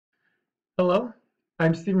Hello,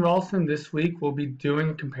 I'm Stephen Ralston. This week we'll be doing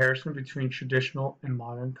a comparison between traditional and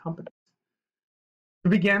modern companies. To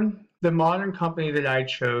begin, the modern company that I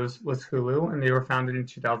chose was Hulu, and they were founded in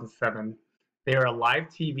 2007. They are a live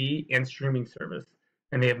TV and streaming service,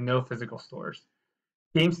 and they have no physical stores.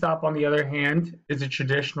 GameStop, on the other hand, is a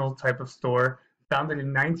traditional type of store founded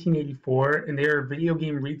in 1984, and they are a video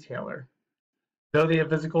game retailer. Though they have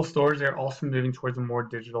physical stores, they're also moving towards a more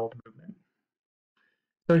digital movement.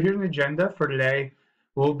 So here's an agenda for today.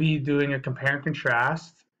 We'll be doing a compare and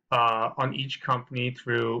contrast on each company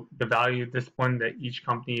through the value discipline that each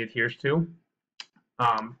company adheres to,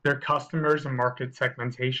 their customers and market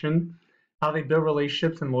segmentation, how they build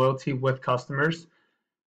relationships and loyalty with customers,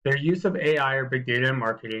 their use of AI or big data in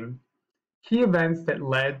marketing, key events that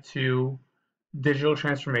led to digital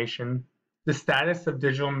transformation, the status of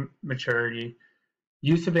digital maturity,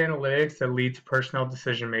 use of analytics that lead to personnel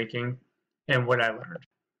decision making, and what I learned.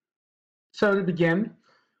 So to begin,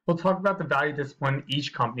 we'll talk about the value discipline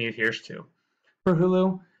each company adheres to. For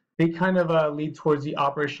Hulu, they kind of lead towards the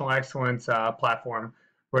operational excellence platform,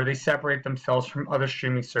 where they separate themselves from other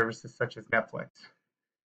streaming services such as Netflix.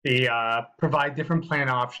 They provide different plan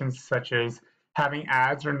options such as having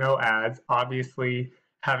ads or no ads. Obviously,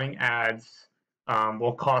 having ads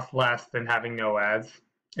will cost less than having no ads.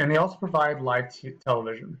 And they also provide live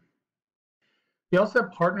television. They also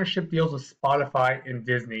have partnership deals with Spotify and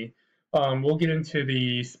Disney. We'll get into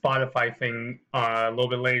the Spotify thing a little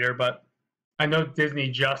bit later, but I know Disney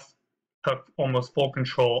just took almost full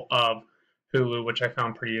control of Hulu, which I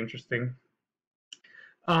found pretty interesting.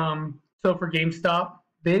 So for GameStop,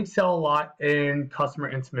 they excel a lot in customer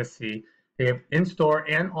intimacy. They have in-store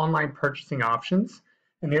and online purchasing options,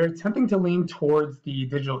 and they're attempting to lean towards the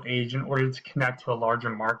digital age in order to connect to a larger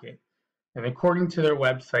market. And according to their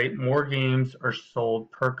website, more games are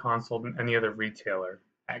sold per console than any other retailer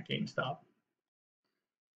at GameStop.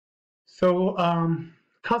 So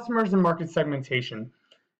customers and market segmentation.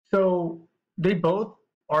 So they both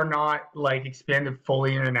are not like expanded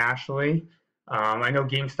fully internationally. I know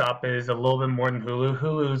GameStop is a little bit more than Hulu.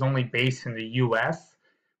 Hulu is only based in the US,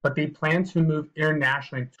 but they plan to move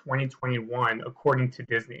internationally in 2021, according to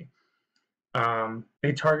Disney.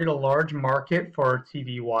 They target a large market for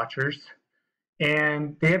TV watchers,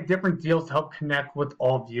 and they have different deals to help connect with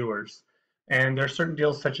all viewers. And there are certain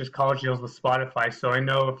deals such as college deals with Spotify. So I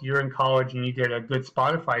know if you're in college and you get a good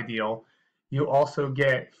Spotify deal, you also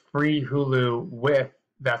get free Hulu with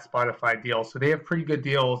that Spotify deal. So they have pretty good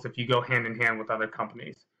deals if you go hand in hand with other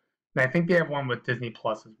companies. And I think they have one with Disney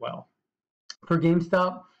Plus as well. For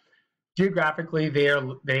GameStop, geographically, they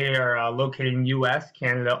are located in US,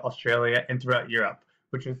 Canada, Australia, and throughout Europe,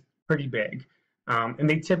 which is pretty big. And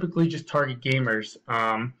they typically just target gamers.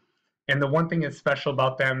 And the one thing that's special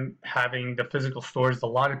about them having the physical stores, a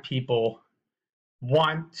lot of people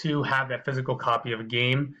want to have that physical copy of a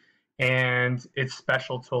game, and it's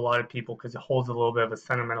special to a lot of people because it holds a little bit of a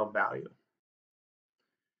sentimental value.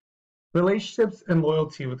 Relationships and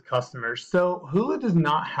loyalty with customers. So Hulu does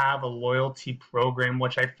not have a loyalty program,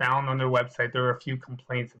 which I found on their website. There were a few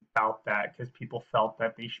complaints about that because people felt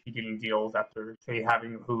that they should be getting deals after, say,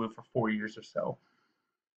 having Hulu for 4 years or so.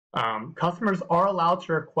 Customers are allowed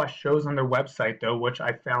to request shows on their website, though, which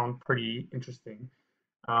I found pretty interesting.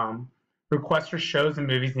 Requests for shows and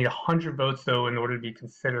movies need 100 votes, though, in order to be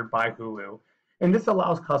considered by Hulu. And this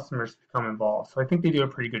allows customers to become involved. So I think they do a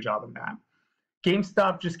pretty good job in that.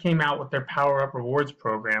 GameStop just came out with their Power Up Rewards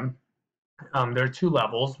program. There are two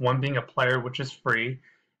levels, one being a player, which is free,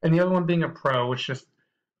 and the other one being a pro, which just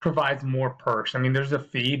provides more perks. I mean, there's a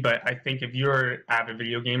fee, but I think if you're an avid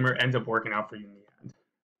video gamer, it ends up working out for you in the end.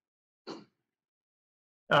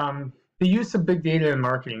 The use of big data in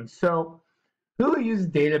marketing. So Hulu uses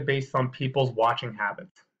data based on people's watching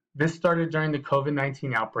habits. This started during the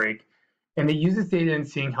COVID-19 outbreak, and it uses data in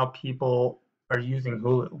seeing how people are using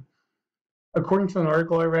Hulu. According to an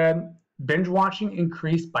article I read, binge watching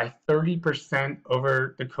increased by 30%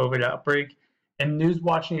 over the COVID outbreak, and news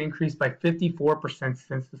watching increased by 54%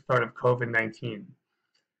 since the start of COVID-19.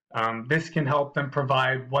 This can help them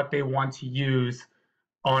provide what they want to use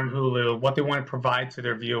on Hulu, what they want to provide to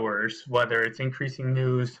their viewers, whether it's increasing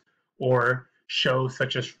news or shows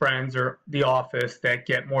such as Friends or The Office that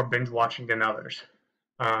get more binge watching than others.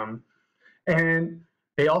 And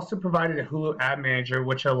they also provided a Hulu ad manager,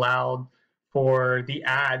 which allowed for the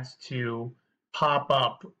ads to pop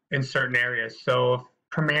up in certain areas. So if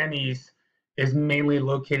Primanti's is mainly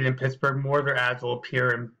located in Pittsburgh, more of their ads will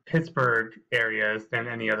appear in Pittsburgh areas than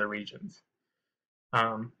any other regions.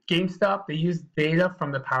 GameStop, they use data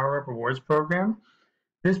from the Power Up Rewards program.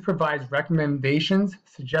 This provides recommendations,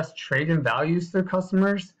 suggests trade-in values to their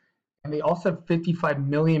customers, And they also have 55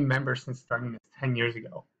 million members since starting this 10 years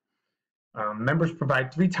ago. Members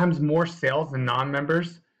provide 3 times more sales than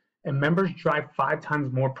non-members, and members drive 5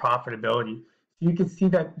 times more profitability. So you can see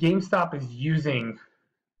that GameStop is using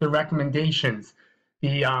the recommendations.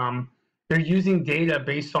 They're using data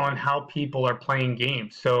based on how people are playing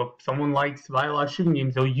games. So if someone likes to buy a lot of shooting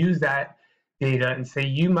games, they'll use that data and say,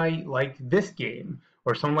 you might like this game.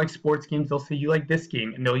 Or someone likes sports games, they'll say, you like this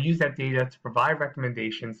game. And they'll use that data to provide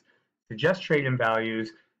recommendations, suggest trade-in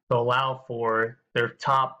values, to allow for their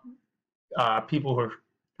top people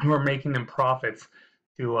who are making them profits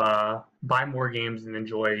to buy more games and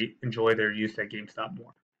enjoy their use at GameStop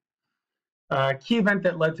more. Key event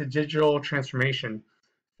that led to digital transformation.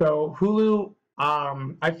 So Hulu,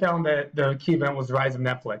 I found that the key event was the rise of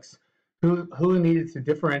Netflix. Hulu needed to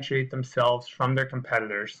differentiate themselves from their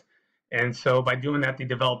competitors. And so by doing that, they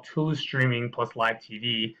developed Hulu streaming plus live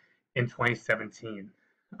TV in 2017.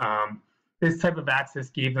 This type of access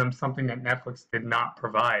gave them something that Netflix did not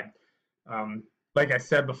provide. Like I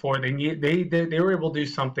said before, they were able to do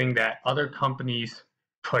something that other companies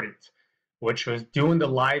couldn't, which was doing the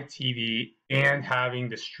live TV and having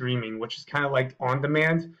the streaming, which is kind of like on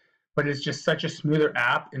demand, but it's just such a smoother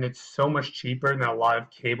app, and it's so much cheaper than a lot of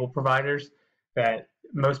cable providers that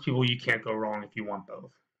most people, you can't go wrong if you want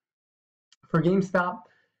both. For GameStop,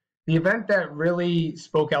 the event that really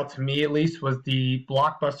spoke out to me, at least, was the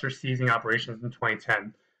Blockbuster seizing operations in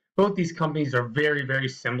 2010. Both these companies are very, very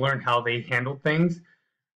similar in how they handled things,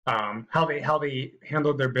 how they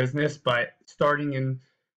handled their business. But starting in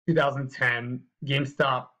 2010,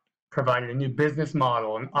 GameStop provided a new business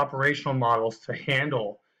model and operational models to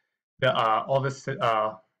handle all this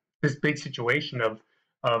big situation of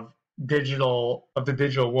the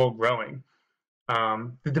digital world growing.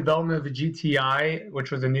 The development of the GTI,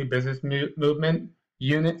 which was a new business movement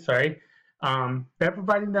unit, that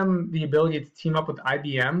provided them the ability to team up with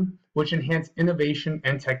IBM, which enhanced innovation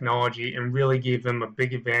and technology and really gave them a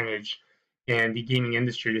big advantage in the gaming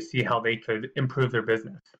industry to see how they could improve their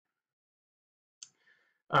business.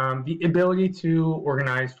 The ability to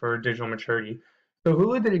organize for digital maturity. So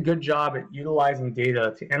Hulu did a good job at utilizing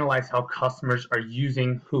data to analyze how customers are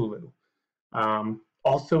using Hulu.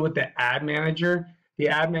 Also with the ad manager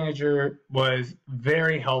was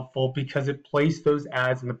very helpful because it placed those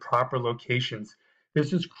ads in the proper locations.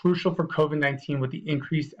 This is crucial for COVID-19 with the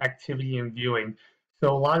increased activity in viewing.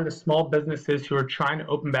 So a lot of the small businesses who are trying to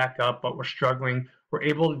open back up but were struggling were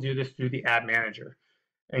able to do this through the ad manager.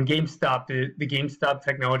 And GameStop, the GameStop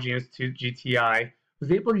Technology Institute, GTI,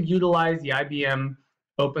 was able to utilize the IBM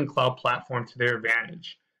Open Cloud platform to their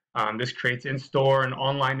advantage. This creates in-store and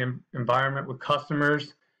online environment with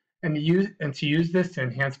customers, and to use this to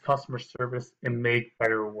enhance customer service and make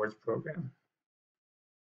better rewards program.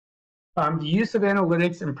 The use of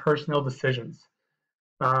analytics and personnel decisions.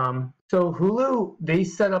 So Hulu, they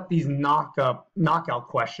set up these knockout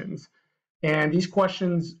questions, and these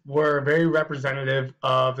questions were very representative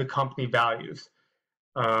of the company values.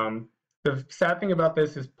 The sad thing about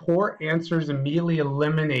this is poor answers immediately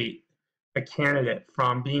eliminate a candidate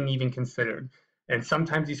from being even considered. And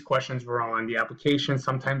sometimes these questions were on the application,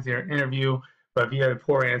 sometimes they're an interview, but if you had a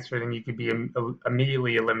poor answer, then you could be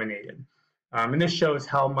immediately eliminated. And this shows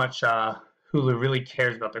how much Hulu really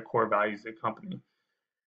cares about their core values of the company.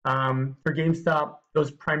 For GameStop, it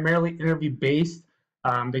was primarily interview-based.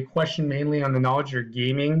 They questioned mainly on the knowledge of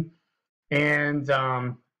gaming, and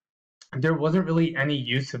there wasn't really any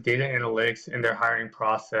use of data analytics in their hiring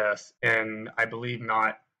process, and I believe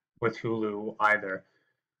not with Hulu either,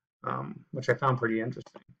 which I found pretty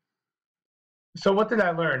interesting. So what did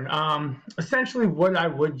I learn? Essentially, what I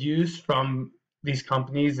would use from these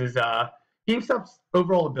companies is GameStop's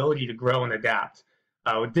overall ability to grow and adapt.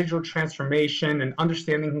 With digital transformation and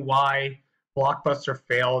understanding why Blockbuster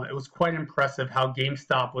failed, it was quite impressive how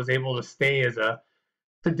GameStop was able to stay as a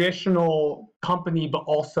traditional company, but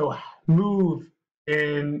also move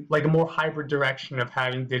in like a more hybrid direction of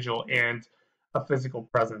having digital and a physical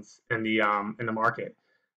presence in the market.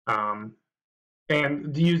 And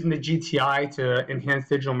using the GTI to enhance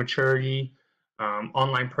digital maturity,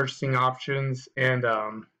 online purchasing options, and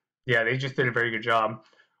yeah, they just did a very good job.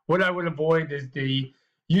 What I would avoid is the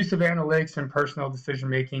use of analytics and personal decision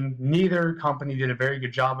making. Neither company did a very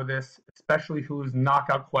good job of this, especially Hulu's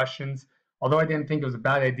knockout questions. Although I didn't think it was a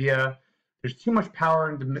bad idea, there's too much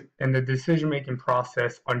power in the decision-making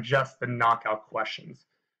process on just the knockout questions.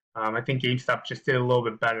 I think GameStop just did a little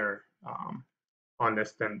bit better on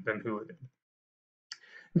this than Hulu did.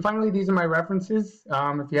 And finally, these are my references.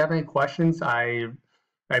 If you have any questions, I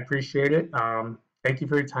appreciate it. Thank you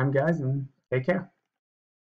for your time, guys, and take care.